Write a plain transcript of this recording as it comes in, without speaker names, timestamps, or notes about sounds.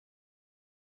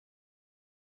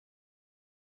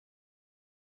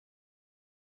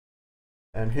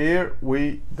And here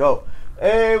we go.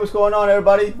 Hey, what's going on,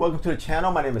 everybody? Welcome to the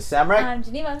channel. My name is Samrak. I'm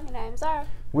Geneva. And I'm Zara.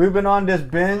 We've been on this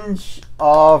binge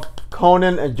of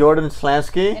Conan and Jordan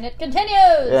Schlansky. And it continues.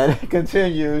 And it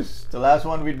continues. The last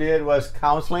one we did was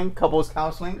counseling, couples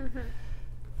counseling. Mm-hmm.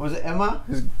 Was it Emma?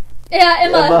 Yeah,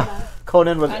 Emma.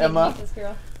 Conan was I Emma. need to meet this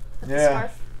girl. Yeah. The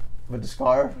scarf. With the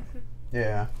scarf.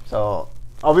 Yeah. So,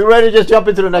 are we ready to just jump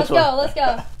into the next one? Let's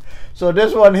go. So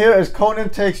this one here is Conan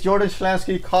takes Jordan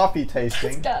Schlansky coffee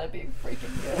tasting. It's gotta be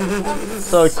freaking good.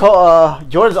 So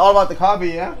Jordan's all about the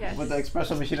coffee, yeah? Yes. With the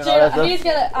espresso machine and all that stuff. He's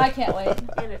gonna, I can't wait.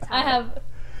 I have.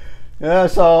 Yeah,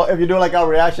 so if you do like our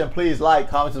reaction, please like,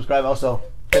 comment, subscribe. Also,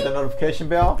 hit the notification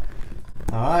bell.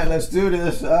 Alright, let's do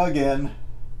this again.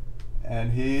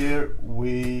 And here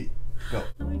we go.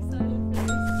 I'm excited for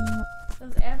this.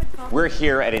 Those avid coffee. We're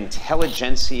here at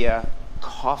Intelligentsia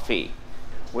Coffee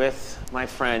with my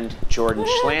friend Jordan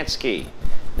Schlansky.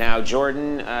 Now,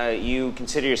 Jordan, you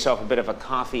consider yourself a bit of a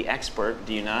coffee expert,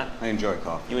 do you not? I enjoy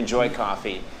coffee. You enjoy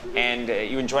coffee, and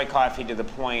you enjoy coffee to the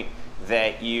point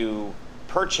that you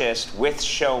purchased, with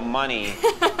show money,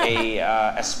 a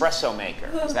espresso maker.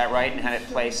 Is that right? And had it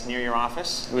placed near your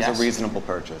office? It was a reasonable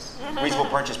purchase. Reasonable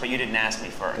purchase, but you didn't ask me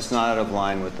first. It's not out of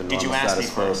line with the Did normal you ask me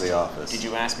status quo of first? the office. Did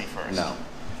you ask me first? No.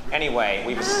 Anyway,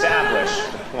 we've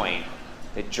established the point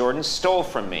that Jordan stole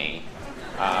from me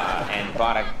and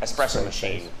bought an espresso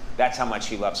machine. That's how much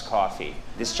he loves coffee.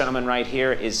 This gentleman right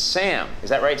here is Sam. Is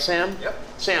that right, Sam? Yep.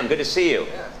 Sam, good to see you.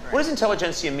 Yeah, what does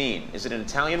intelligentsia mean? Is it an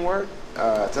Italian word?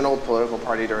 It's an old political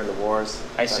party during the wars.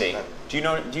 I see. Do you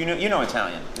know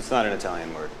Italian? It's not an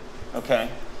Italian word. Okay.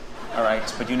 All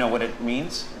right, but do you know what it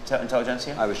means,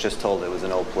 intelligentsia? I was just told it was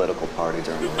an old political party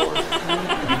during the war.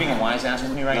 Are you being a wise ass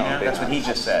with me right No, now? I'm That's being what he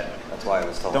honest. just said. That's why I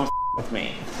was told. Don't with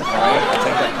me. All right? I'll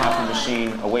take that coffee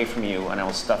machine away from you and I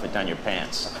will stuff it down your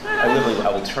pants. I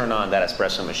will turn on that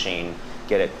espresso machine,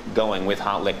 get it going with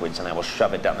hot liquids, and I will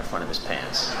shove it down the front of his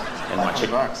pants and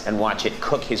watch it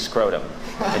cook his scrotum.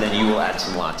 And then you will add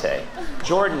some latte.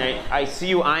 Jordan, I see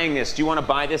you eyeing this. Do you want to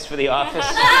buy this for the office?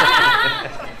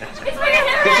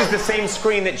 This is the same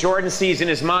screen that Jordan sees in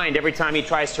his mind every time he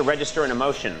tries to register an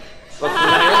emotion. Look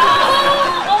familiar?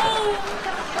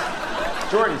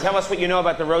 Jordan, tell us what you know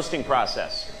about the roasting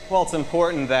process. Well, it's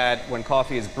important that when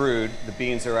coffee is brewed, the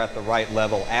beans are at the right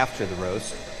level after the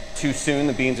roast. Too soon,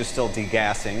 the beans are still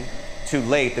degassing. Too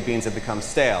late, the beans have become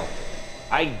stale.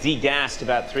 I degassed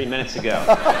about 3 minutes ago.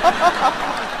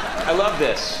 I love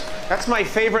this. That's my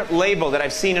favorite label that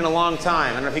I've seen in a long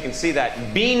time. I don't know if you can see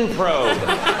that. Bean probe.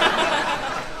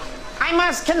 I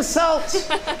must consult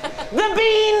the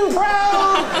bean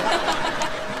probe.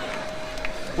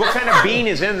 What kind of bean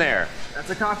is in there? That's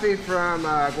a coffee from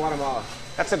Guatemala.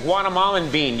 That's a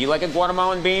Guatemalan bean. You like a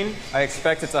Guatemalan bean? I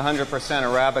expect it's 100%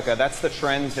 Arabica. That's the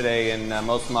trend today in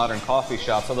most modern coffee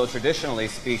shops, although traditionally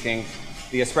speaking,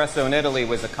 the espresso in Italy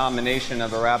was a combination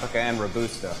of Arabica and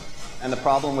Robusta. And the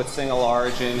problem with single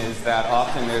origin is that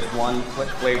often there's one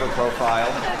flavor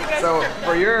profile. So,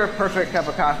 for your perfect cup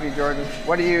of coffee, Jordan,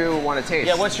 what do you want to taste?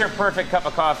 Yeah, what's your perfect cup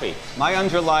of coffee? My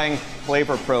underlying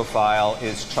flavor profile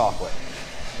is chocolate.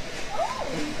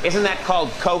 Isn't that called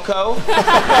cocoa? Isn't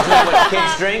that what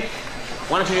kids drink?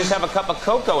 Why don't you just have a cup of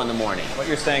cocoa in the morning? What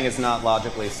you're saying is not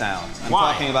logically sound. I'm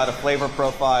Why? talking about a flavor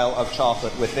profile of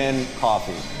chocolate within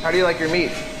coffee. How do you like your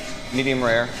meat? Medium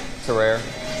rare to rare.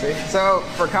 See? So,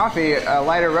 for coffee, a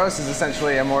lighter roast is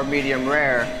essentially a more medium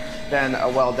rare than a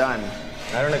well done.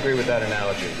 I don't agree with that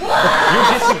analogy.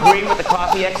 You disagree with the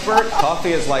coffee expert?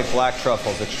 Coffee is like black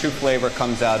truffles. Its true flavor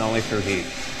comes out only through heat.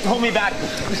 Hold me back.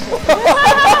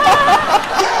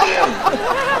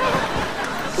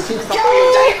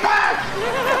 Take back!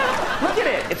 Look at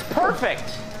it. It's perfect.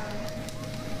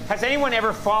 Has anyone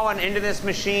ever fallen into this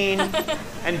machine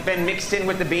and been mixed in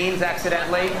with the beans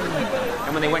accidentally?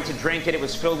 And when they went to drink it, it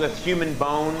was filled with human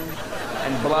bone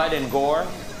and blood and gore?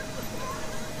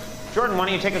 Jordan, why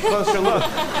don't you take a closer look?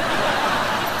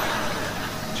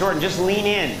 Jordan, just lean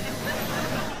in.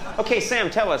 Okay, Sam,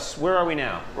 tell us, where are we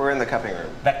now? We're in the cupping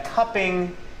room. The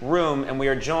cupping room, and we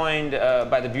are joined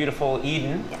by the beautiful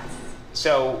Eden. Yes.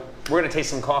 So we're going to taste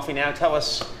some coffee now. Tell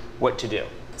us what to do.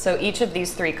 So each of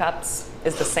these 3 cups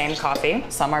is the same coffee.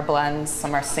 Some are blends,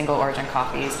 some are single origin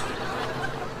coffees.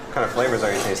 What kind of flavors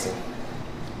are you tasting?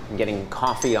 I'm getting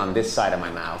coffee on this side of my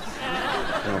mouth.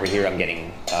 And over here, I'm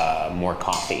getting more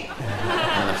coffee.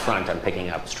 And on the front, I'm picking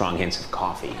up strong hints of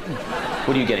coffee.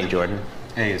 What are you getting, Jordan?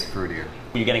 A is fruitier.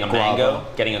 Are you getting a Guava. mango?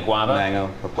 Getting a guava? Mango,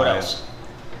 papaya. What else?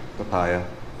 Papaya.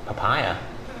 Papaya?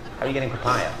 How are you getting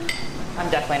papaya? I'm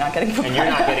definitely not getting papaya. And you're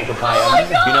not getting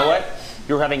papaya. You know what?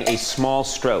 You're having a small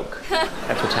stroke.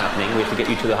 That's what's happening. We have to get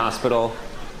you to the hospital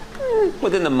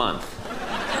within the month.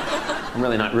 I'm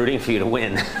really not rooting for you to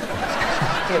win. Do you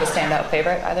have a standout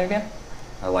favorite, either of you?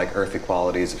 I like earthy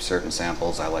qualities of certain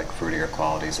samples. I like fruitier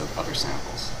qualities of other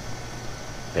samples.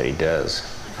 Bet he does.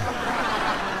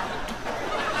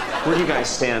 Where do you guys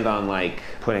stand on like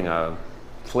putting a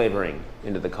flavoring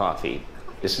into the coffee?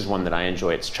 This is one that I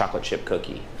enjoy. It's chocolate chip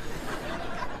cookie.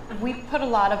 We put a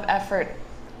lot of effort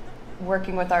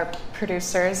working with our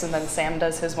producers, and then Sam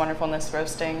does his wonderfulness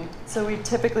roasting. So we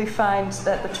typically find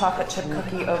that the chocolate chip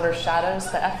cookie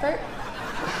overshadows the effort.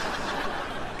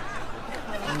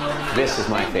 This is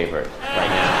my favorite right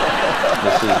now.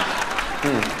 This is,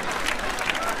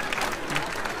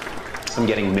 I'm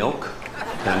getting milk,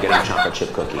 and I'm getting chocolate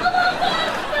chip cookie.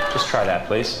 Just try that,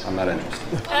 please. I'm not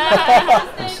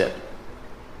interested. Sip.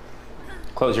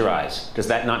 Close your eyes. Does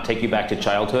that not take you back to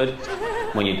childhood?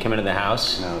 When you'd come into the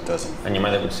house? No, it doesn't. And your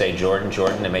mother would say, Jordan,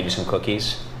 Jordan, I made you some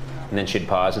cookies. And then she'd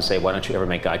pause and say, why don't you ever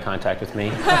make eye contact with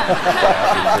me?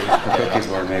 The cookies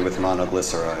were made with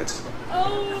monoglycerides.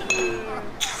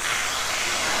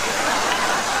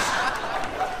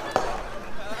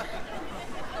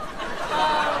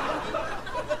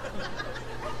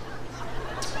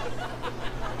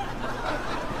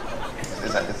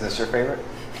 Is this your favorite?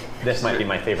 This might be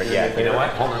my favorite yet. You know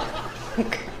what? Hold on.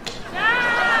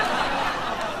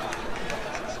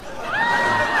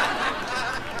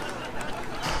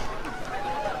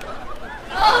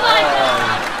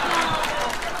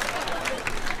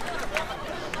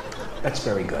 That's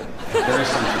very good. There is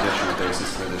some traditional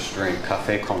basis for this drink.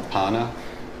 Caffè con panna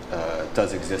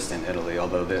does exist in Italy,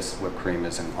 although this whipped cream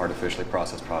is an artificially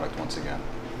processed product once again.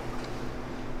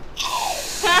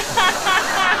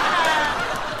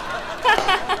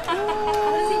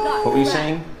 What were you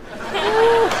saying?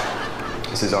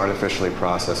 This is artificially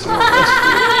processed. There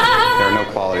are no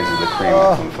qualities of the cream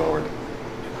that come forward.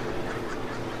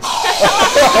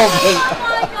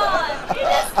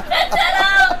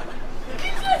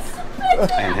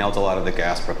 I inhaled a lot of the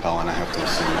gas propellant. I have to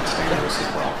assume that's dangerous as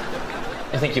well.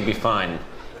 I think you'll be fine.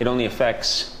 It only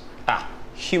affects,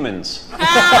 humans. You're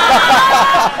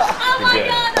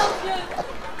good.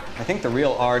 I think the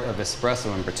real art of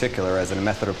espresso in particular as a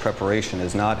method of preparation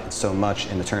is not so much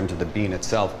in the terms of the bean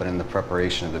itself, but in the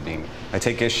preparation of the bean. I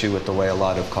take issue with the way a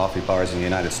lot of coffee bars in the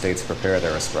United States prepare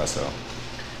their espresso.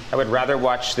 I would rather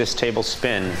watch this table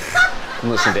spin than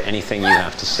listen to anything you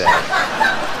have to say.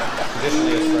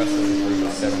 Traditionally, espresso is brewed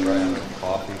with 7 grams of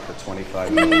coffee for 25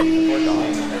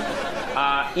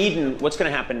 milliliters. Eden, what's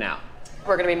going to happen now?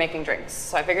 We're going to be making drinks.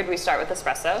 So I figured we start with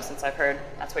espresso, since I've heard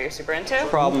that's what you're super into. The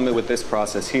problem with this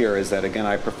process here is that, again,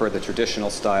 I prefer the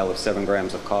traditional style of 7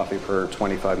 grams of coffee per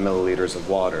 25 milliliters of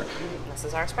water. This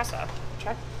is our espresso.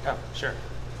 Try. Oh, sure.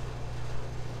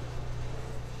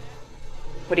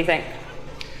 What do you think?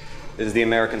 This is the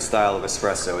American style of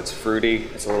espresso. It's fruity,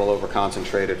 it's a little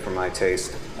over-concentrated for my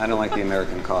taste. I don't like the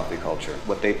American coffee culture.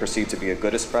 What they perceive to be a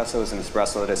good espresso is an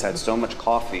espresso that has had so much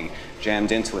coffee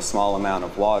jammed into a small amount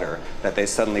of water that they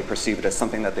suddenly perceive it as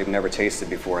something that they've never tasted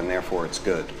before, and therefore it's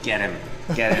good. Get him.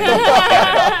 Get him.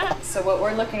 Get him. So what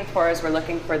we're looking for is we're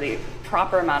looking for the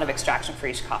proper amount of extraction for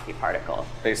each coffee particle.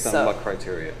 Based on what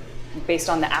criteria? Based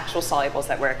on the actual solubles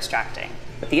that we're extracting.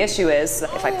 But the issue is,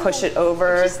 if I push it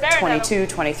over 22,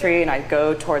 23, and I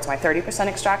go towards my 30%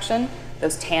 extraction,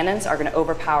 those tannins are going to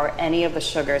overpower any of the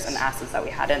sugars and acids that we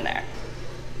had in there.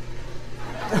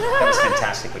 That was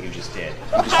fantastic what you just did.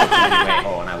 You just looked at me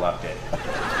way, and I loved it.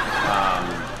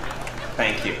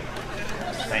 Thank you.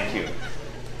 Thank you.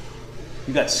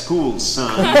 You got schooled,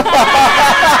 son.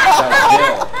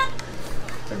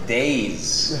 For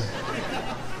days.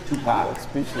 Tupac.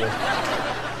 Speechless.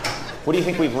 What do you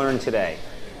think we've learned today?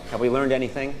 Have we learned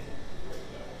anything?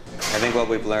 I think what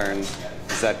we've learned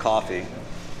is that coffee,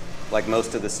 like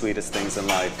most of the sweetest things in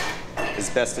life, is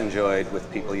best enjoyed with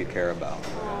people you care about.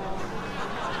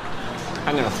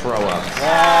 I'm gonna throw up.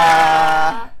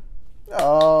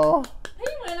 Oh. He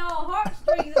went all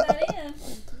heartstrings at that end.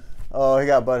 Oh, he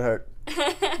got butthurt.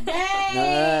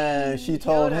 Dang. She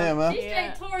told him, huh? She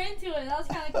straight tore into it. That was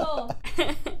kind of cool.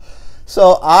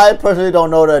 So I personally don't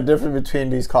know the difference between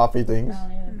these coffee things. I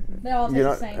don't either. They all taste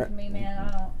the same to me,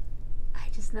 man. I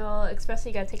just know espresso,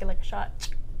 you gotta take it like a shot.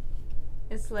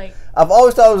 It's like... I've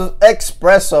always thought it was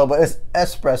espresso, but it's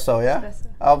espresso, yeah?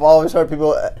 Espresso. I've always heard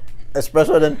people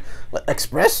espresso, then like,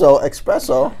 espresso.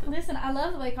 Listen, I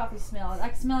love the way coffee smells. I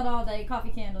can smell it all day. Coffee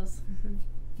candles.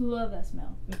 Love that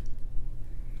smell.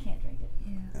 Can't drink it.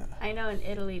 Yeah. I know in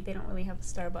Italy they don't really have a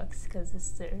Starbucks because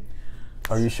it's their...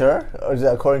 Are you sure? Or is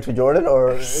that according to Jordan,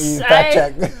 or you fact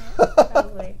check?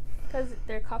 Probably. Because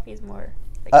their coffee is more...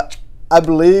 Like, I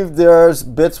believe there's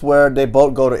bits where they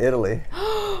both go to Italy. Yeah,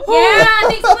 I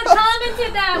think someone told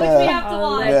commented that, which we have to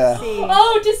watch. Let's see.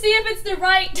 Oh, to see if it's the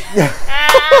right.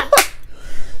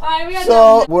 All right, we got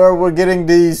So where we're getting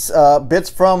these bits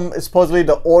from is supposedly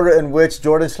the order in which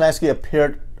Jordan Schlansky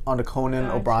appeared on the Conan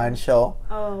O'Brien show.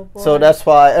 Oh boy. So that's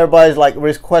why everybody's like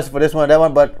requesting for this one and that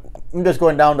one, but I'm just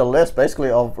going down the list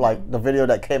basically of like the video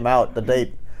that came out, the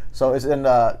date. So it's in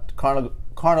the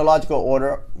chronological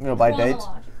order, you know, by dates.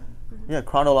 Yeah,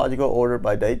 chronological order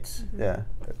by dates. Yeah,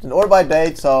 it's an order by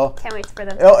date, so Can't wait for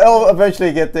them. it'll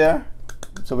eventually get there.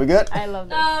 So we good? I love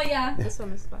this. Oh yeah. This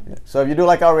one is fun. So if you do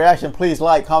like our reaction, please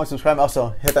like, comment, subscribe, and also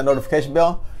hit that notification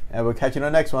bell, and we'll catch you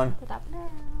in the next one. Bye.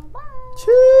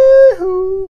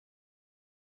 Chee-hoo.